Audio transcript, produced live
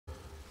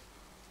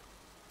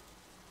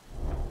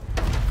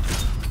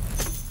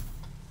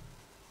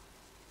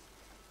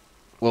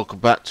Welcome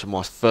back to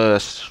my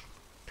first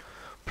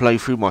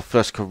playthrough, my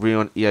first career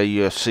on EA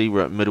UFC.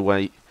 We're at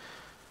Middleweight.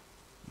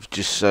 We've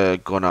just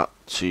gone up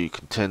to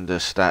Contender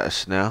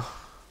status now.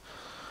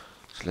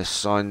 So let's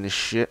sign this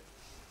shit.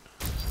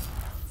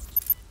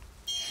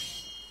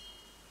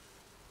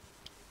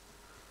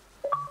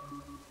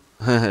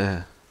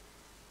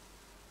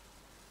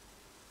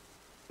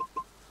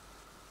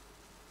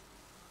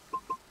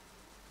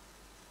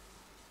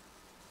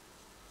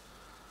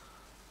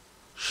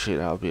 Shit,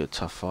 that'll be a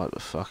tough fight,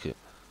 but fuck it.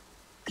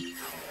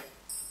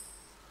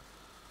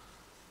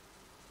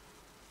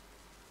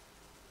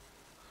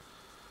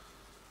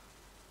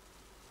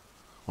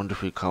 Wonder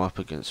if we come up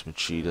against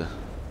Machida.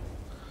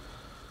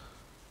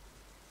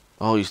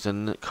 Oh, he's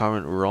the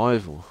current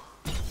rival.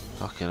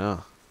 Fucking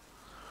hell.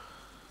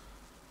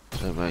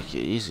 Don't make it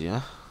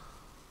easier.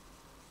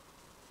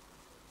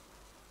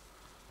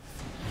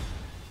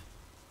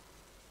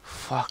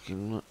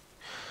 Fucking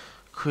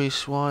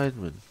Chris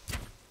Weidman.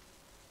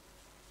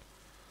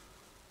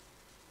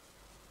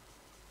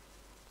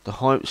 The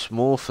hype's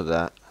more for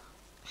that.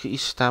 Look at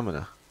his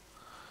stamina.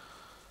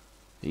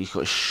 He's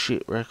got a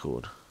shit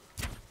record.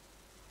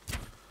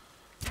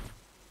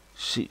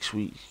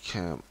 6-week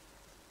camp.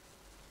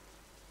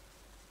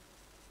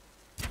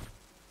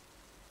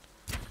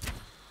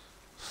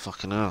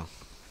 Fucking hell.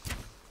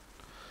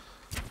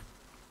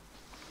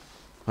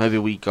 Maybe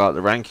we got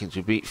the rankings.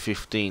 We beat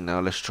 15. Now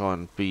let's try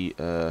and beat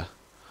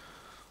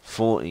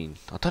 14.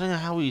 I don't know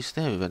how he's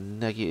there with a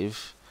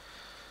negative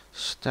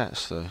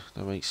stats though.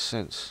 That makes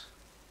sense.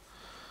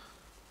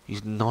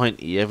 He's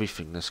 90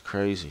 everything. That's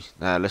crazy.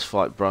 Now let's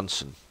fight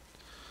Brunson.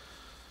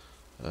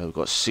 We've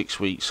got 6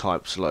 weeks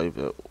hype's low,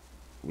 but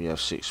we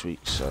have 6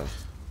 weeks, so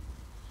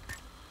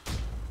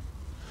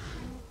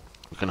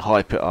we can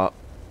hype it up.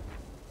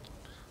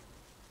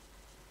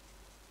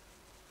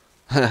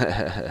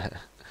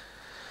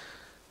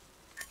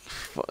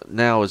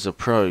 Now as a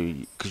pro,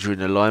 because you're in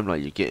the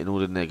limelight, you're getting all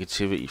the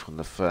negativity from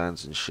the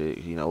fans and shit.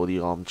 You know, all the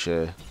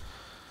armchair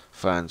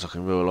fans. Like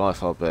in real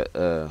life, I bet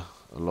a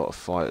lot of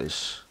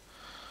fighters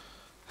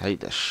hate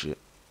that shit.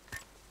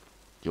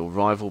 Your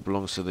rival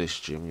belongs to this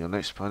gym. Your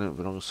next opponent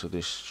belongs to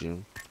this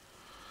gym.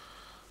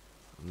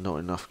 Not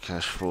enough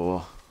cash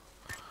for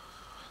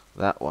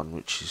that one,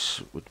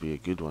 which would be a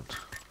good one.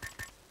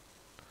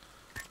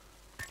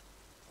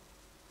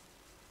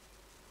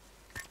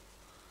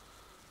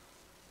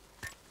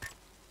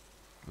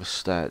 Let's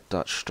start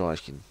Dutch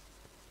striking.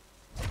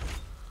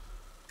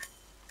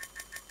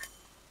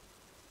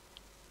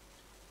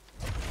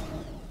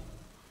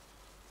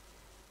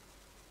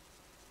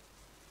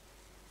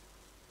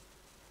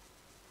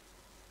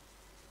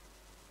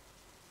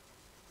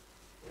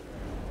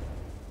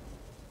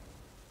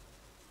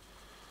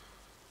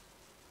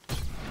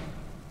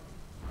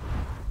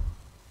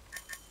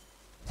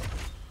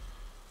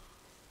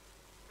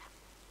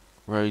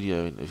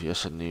 Radio interview,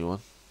 that's a new one.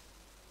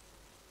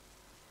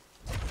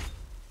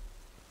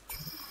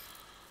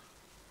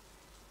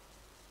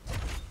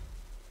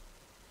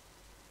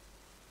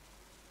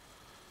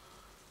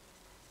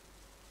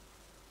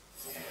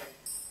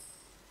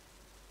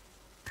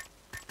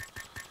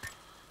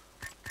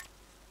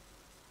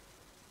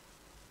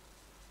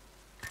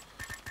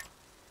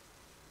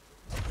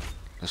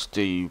 Let's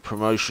do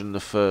promotion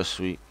the first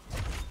week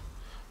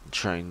and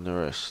train the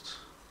rest.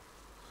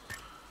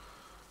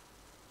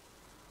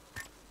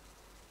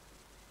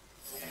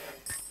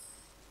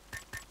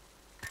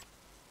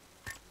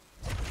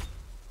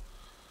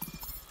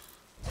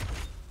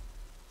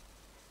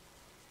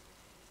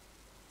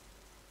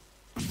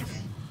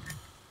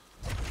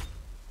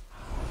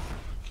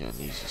 Get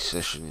an easy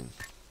session in.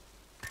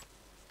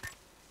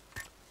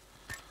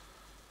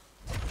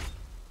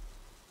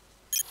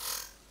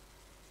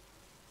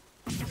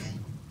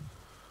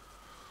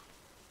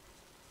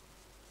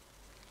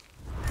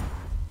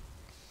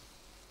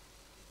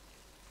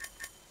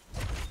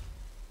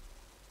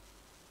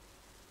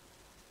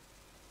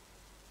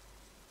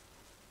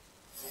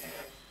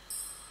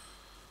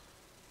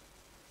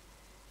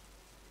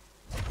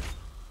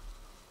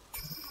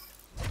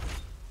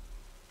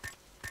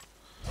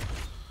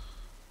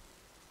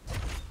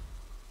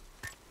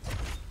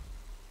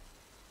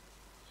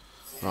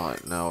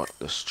 Right, now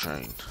let's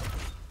train.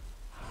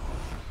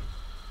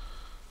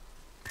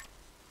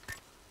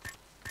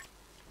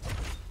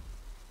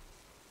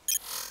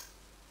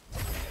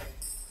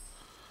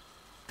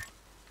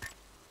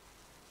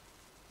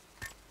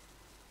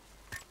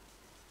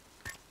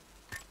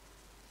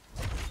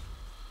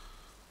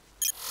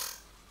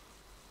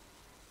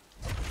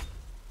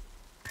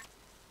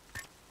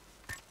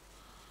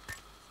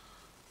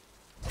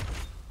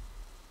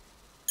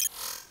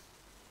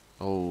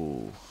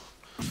 Oh,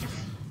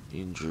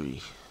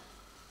 injury.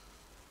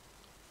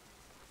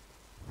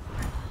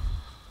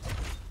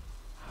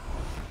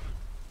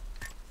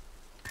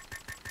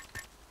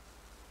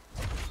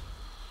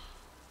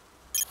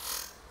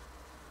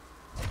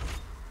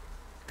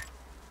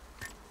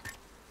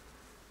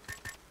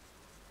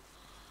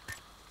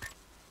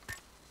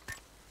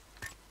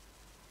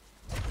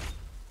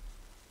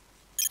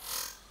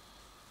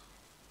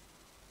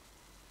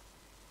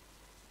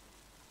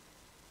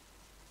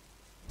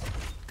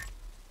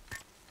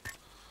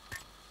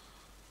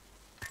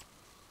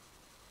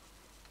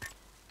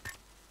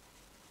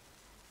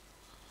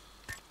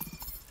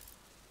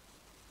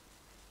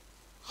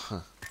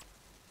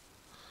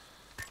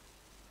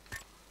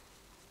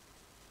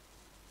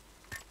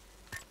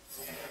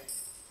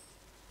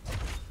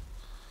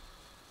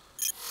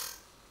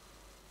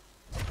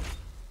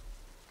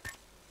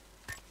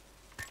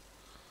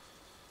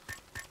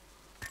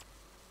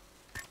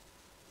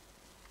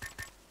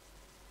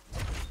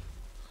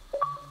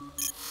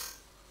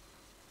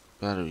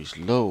 Batteries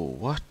low.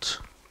 What?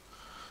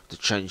 To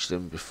change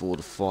them before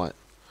the fight.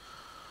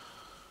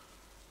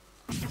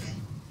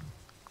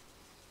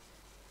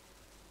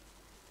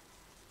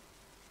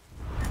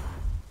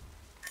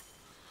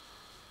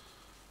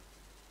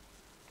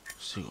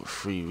 Still got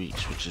 3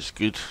 weeks, which is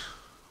good.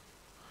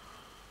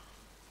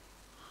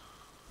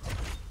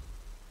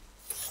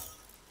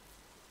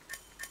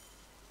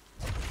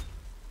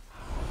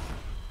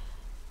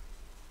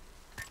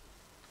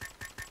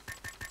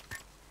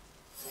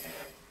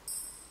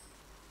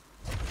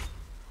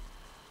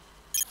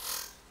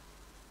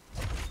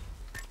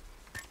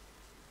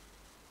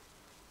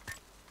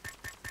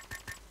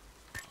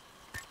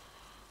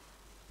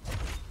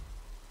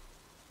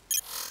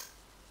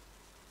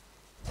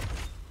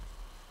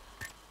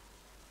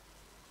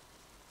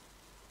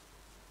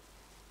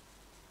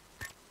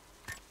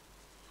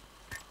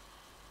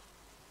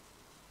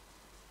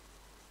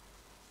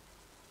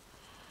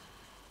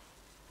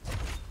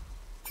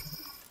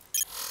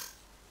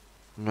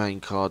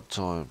 Main card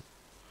time.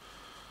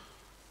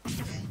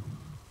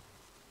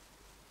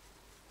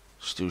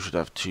 Still should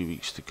have 2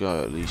 weeks to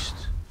go at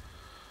least.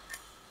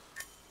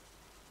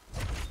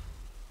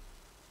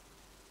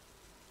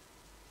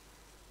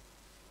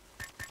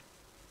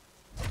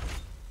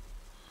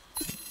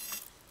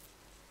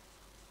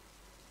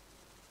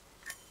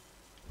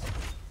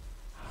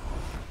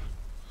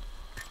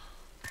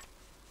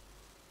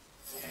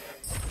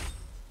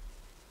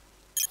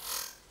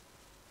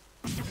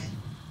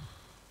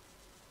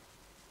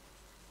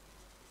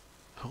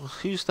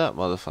 Who's that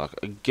motherfucker?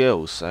 A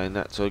girl saying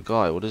that to a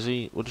guy. What does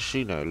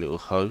she know, little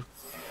hoe?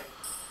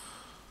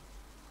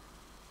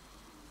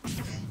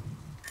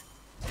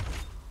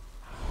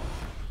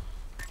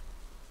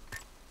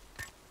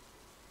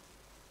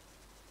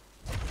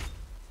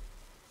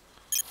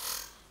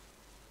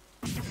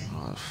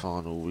 Right,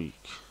 final week.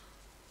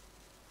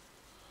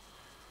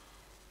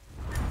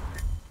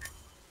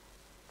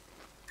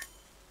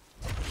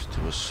 Let's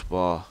do a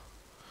spa.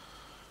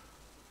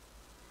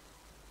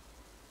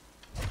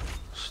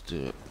 Let's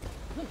do it.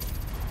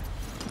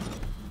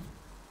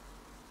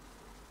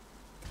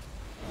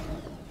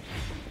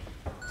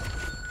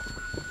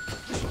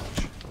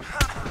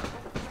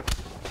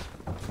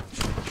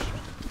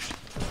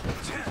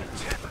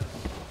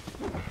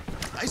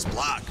 Nice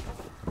block.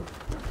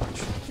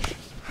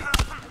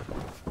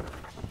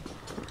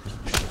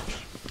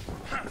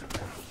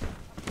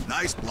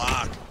 Nice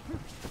block.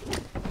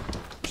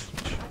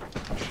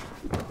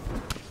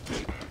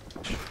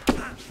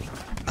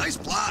 Nice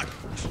block.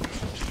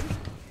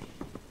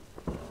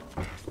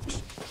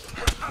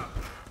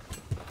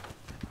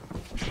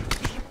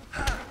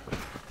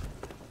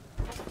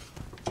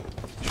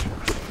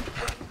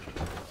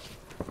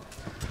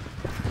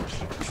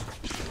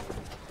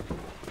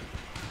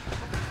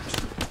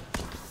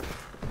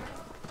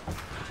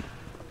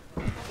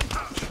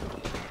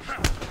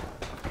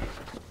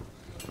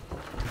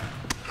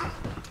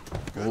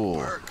 Oh.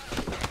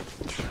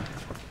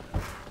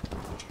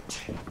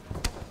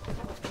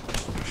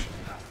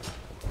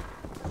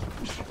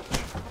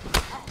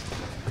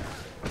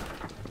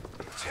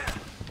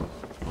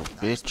 Oh,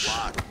 bitch.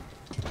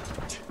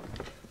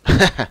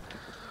 That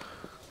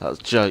was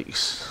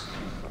jokes.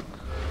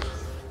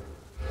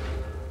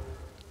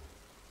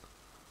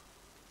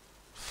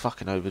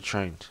 Fucking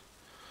overtrained.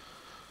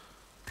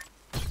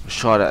 Let's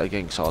try that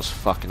again because I was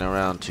fucking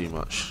around too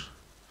much.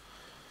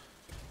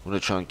 I'm gonna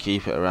try and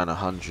keep it around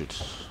 100.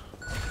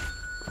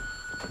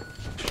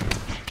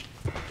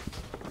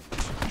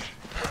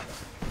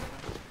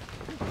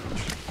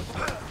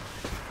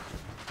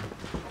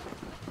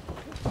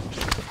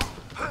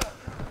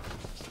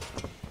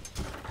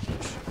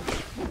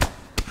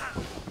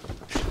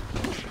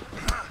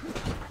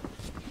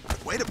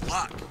 Way to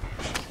block.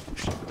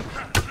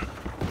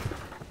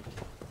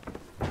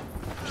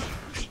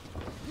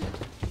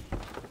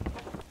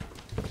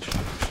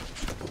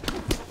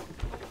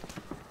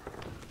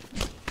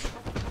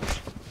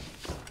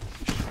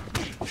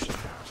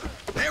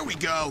 There we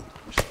go.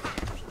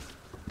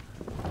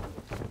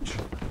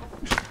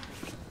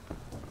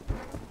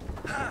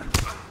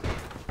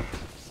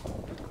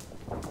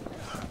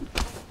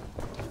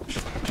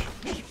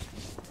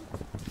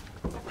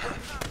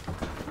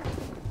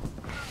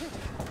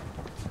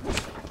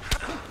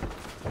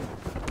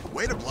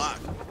 Way to block.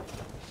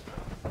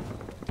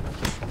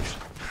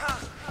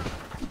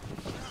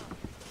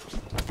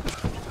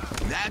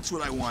 That's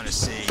what I want to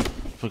see. I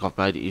think I've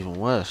made it even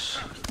worse.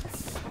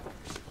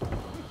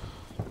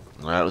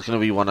 Alright, it's going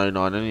to be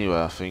 109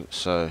 anyway, I think,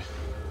 so I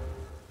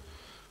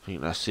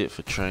think that's it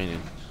for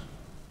training.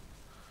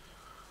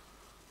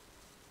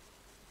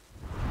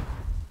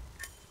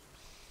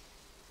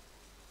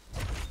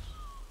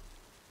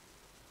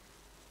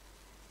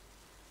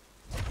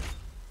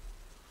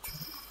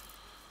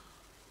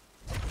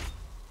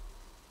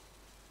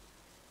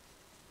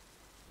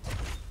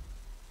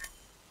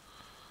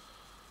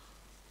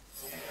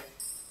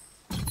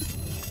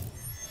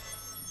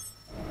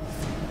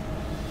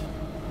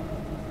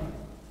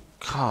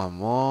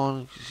 Come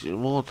on,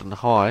 more than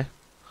high.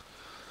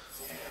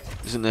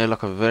 Isn't there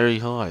like a very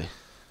high?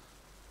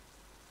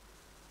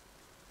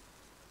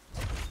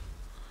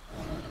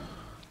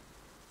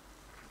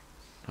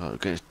 Oh,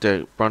 against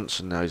Derek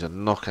Brunson now, he's a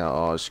knockout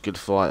artist, good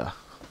fighter.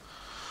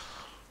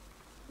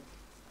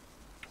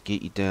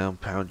 Get you down,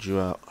 pound you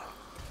out.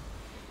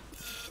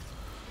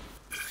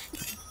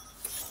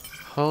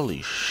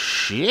 Holy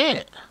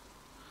shit!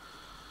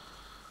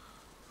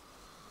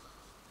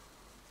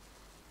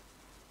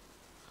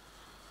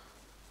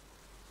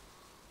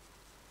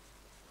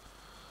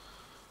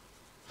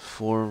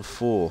 Four and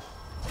 4.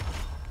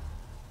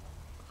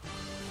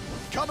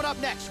 Coming up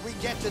next, we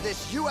get to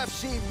this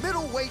UFC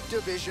middleweight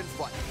division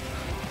fight.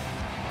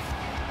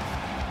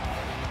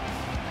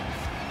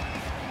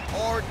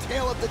 Our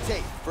tail of the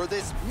tape for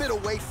this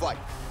middleweight fight.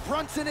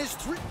 Brunson is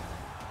You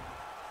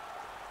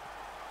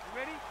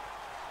ready?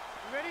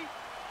 You ready?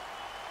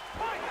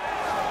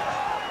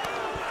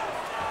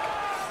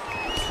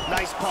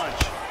 Nice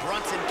punch.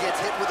 Brunson gets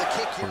hit with a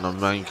kick here. On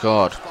the main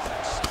card.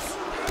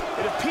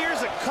 It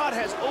appears a cut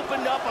has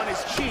opened up on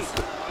his cheek.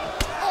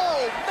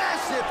 Oh,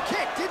 massive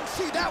kick. Didn't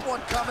see that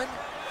one coming.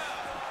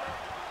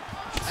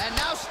 And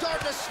now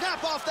starting to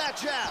snap off that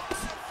jab.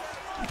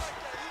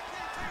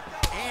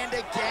 And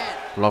again.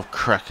 Love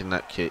cracking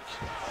that kick.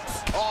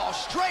 Oh,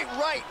 straight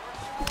right.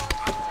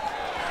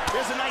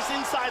 There's a nice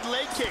inside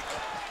leg kick.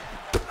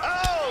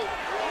 Oh!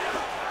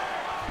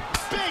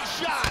 Big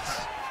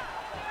shots.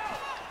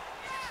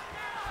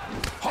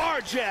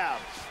 Hard jab.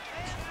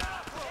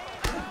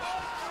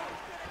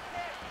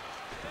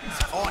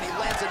 Oh, and he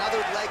lands another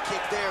leg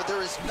kick there.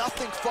 There is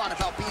nothing fun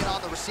about being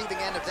on the receiving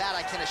end of that,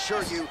 I can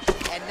assure you.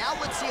 And now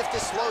let's see if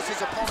this slows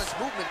his opponent's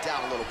movement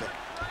down a little bit.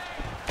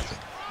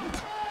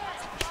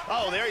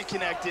 Oh, there he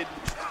connected.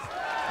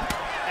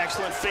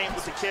 Excellent feint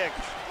with the kick.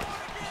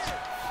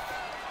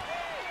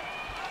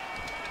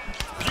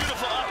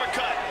 Beautiful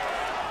uppercut.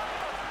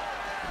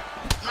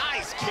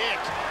 Nice kick.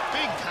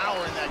 Big power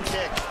in that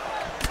kick.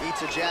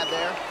 Eats a jab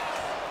there.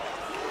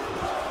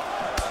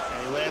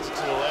 And he lands it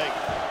to the leg.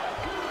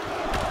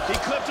 He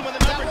clipped him with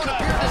an uppercut.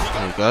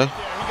 There you go.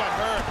 He got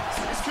hurt.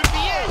 This could be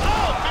it.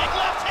 Oh, big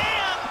left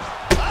hand.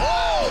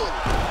 Oh!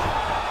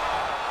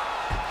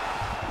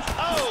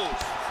 Oh!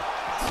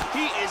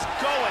 He is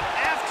going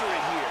after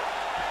it here.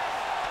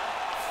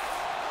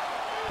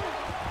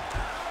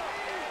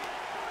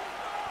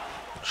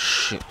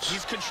 Shit.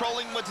 He's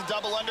controlling with the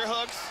double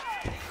underhooks.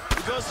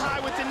 He goes high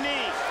with the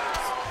knee.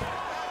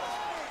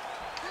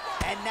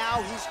 And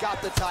now he's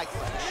got the tie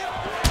clinch.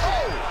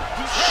 Oh!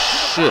 He's hit to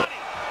the Shit. body.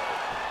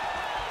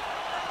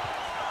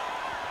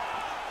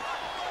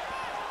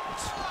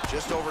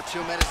 Just over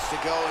 2 minutes to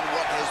go in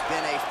what has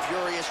been a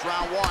furious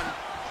round one.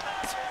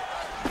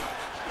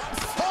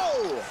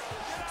 Oh!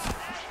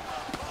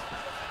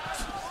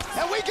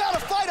 And we got a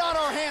fight on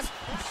our hands.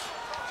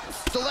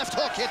 The left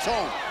hook hits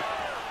home.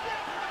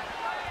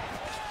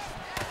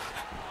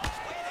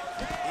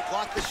 He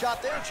blocked the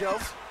shot there, Joe.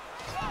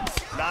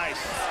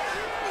 Nice.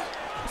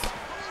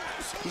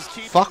 He's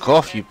keeping Fuck the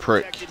off, neck you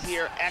prick. protected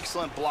here.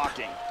 Excellent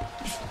blocking.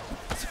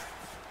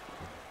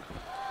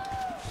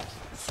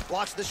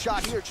 Blocks the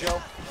shot here,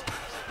 Joe.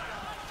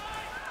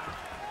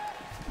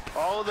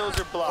 All of those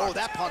are blocked. Oh,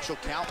 that punch will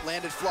count.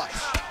 Landed flush.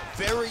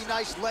 Very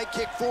nice leg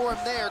kick for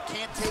him there.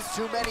 Can't take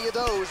too many of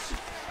those.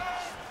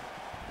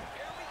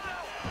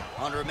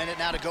 Under a minute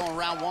now to go in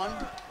round one.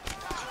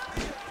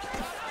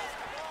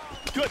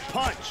 Good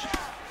punch.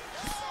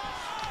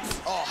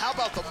 Oh, how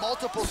about the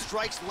multiple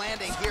strikes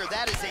landing here?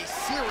 That is a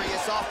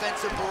serious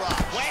offensive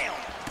barrage. Wham!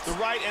 The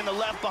right and the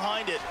left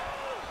behind it.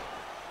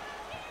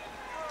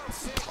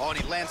 Oh, and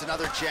he lands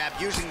another jab,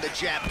 using the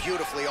jab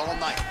beautifully all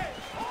night.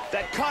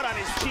 That cut on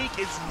his cheek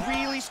is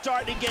really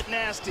starting to get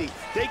nasty.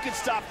 They could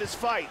stop this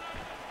fight.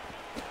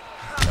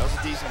 That was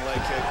a decent leg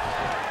kick.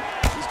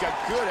 He's got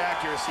good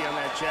accuracy on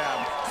that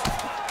jab.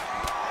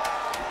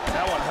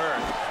 That one hurt.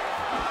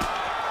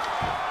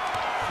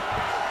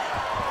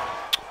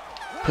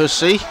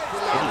 Pussy.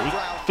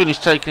 Finish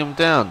taking him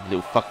down,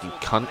 little fucking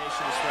cunt.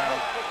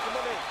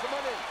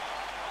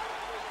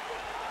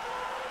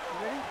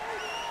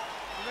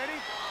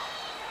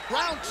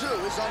 Round two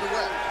is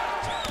underway.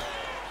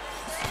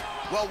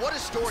 Well, what a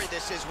story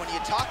this is when you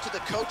talk to the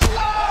coach.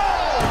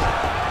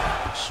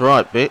 Oh! That's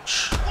right,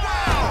 bitch.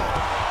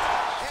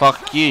 Wow!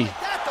 Fuck you.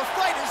 That, the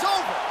fight is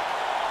over.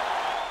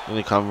 Then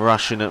they come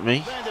rushing at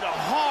me. Landed a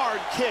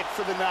hard kick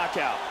for the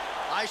knockout.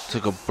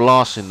 Took a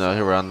blast in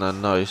there around their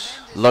nose.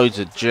 Loads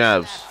of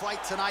jabs.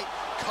 Fight tonight,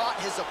 caught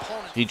his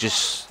opponent. He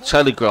just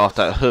telegraphed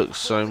that hook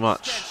so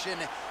much.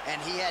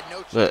 And he had no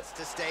Look. chance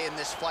to stay in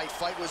this fight.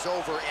 Fight was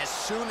over as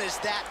soon as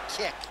that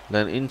kick.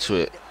 Then into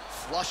it.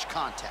 Flush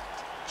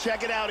contact.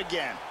 Check it out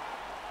again.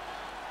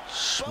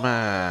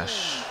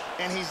 Smash.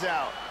 And he's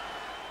out.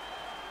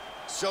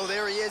 So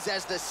there he is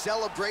as the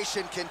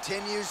celebration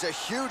continues. A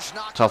huge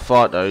knockout. Tough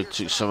fight though.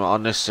 Took some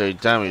unnecessary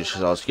damage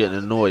because I was getting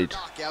annoyed.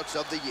 Knockouts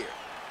of the year.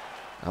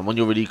 And when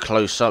you're really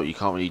close up, you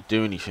can't really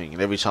do anything.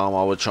 And every time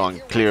I would try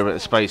and clear a bit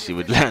of space, he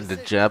would land a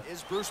jab.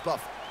 Is Bruce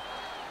Buffer.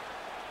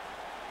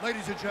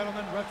 Ladies and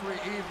gentlemen, referee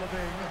Eve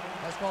Levine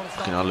has called a stop.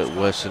 Fucking I look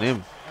worse than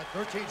him. At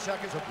 13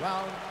 seconds of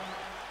round.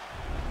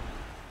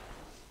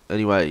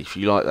 Anyway, if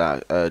you like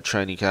that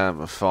training camp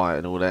and fight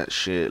and all that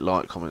shit,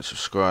 like, comment,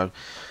 subscribe.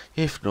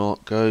 If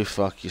not, go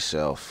fuck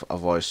yourself.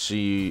 Otherwise,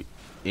 see you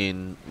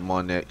in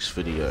my next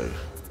video.